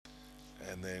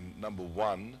And then number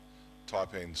 1,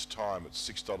 Taipan's Time at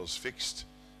 $6 fixed.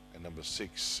 And number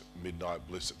 6, Midnight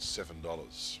Bliss at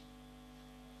 $7.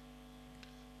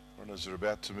 Runners are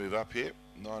about to move up here.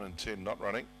 9 and 10 not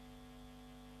running.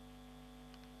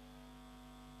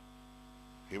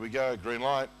 Here we go, green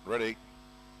light, ready.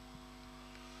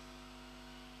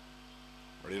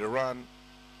 Ready to run.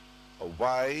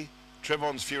 Away.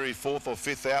 Trevon's Fury 4th or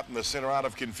 5th out in the centre. Art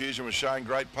of Confusion was showing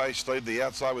great pace lead. The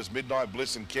outside was Midnight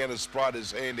Bliss and Canter's Sprite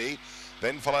is handy.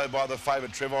 Then followed by the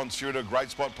favourite Trevon's Fury to a great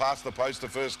spot past the post the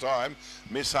first time.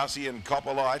 Miss Hussey and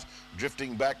Copper Light.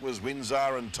 Drifting back was Windsor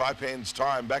and Taipan's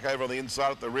Time. Back over on the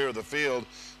inside at the rear of the field.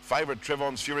 Favourite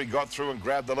Trevon's Fury got through and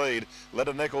grabbed the lead. Let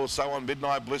a neck or so on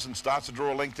Midnight Bliss and starts to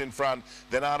draw a length in front.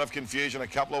 Then Art of Confusion, a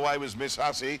couple away was Miss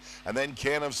Hussey. And then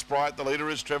Can of Sprite. The leader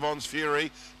is Trevon's Fury.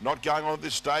 Not going on at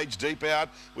this stage. Deep out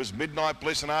was Midnight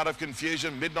Bliss and Art of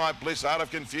Confusion. Midnight Bliss, Art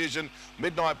of Confusion.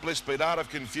 Midnight Bliss beat Art of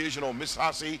Confusion or Miss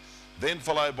Hussey. Then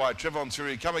followed by Trevon's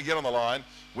Fury. Come again on the line.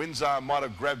 Windsor might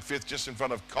have grabbed 5th just in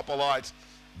front of Copper Light.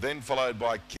 Then followed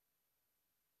by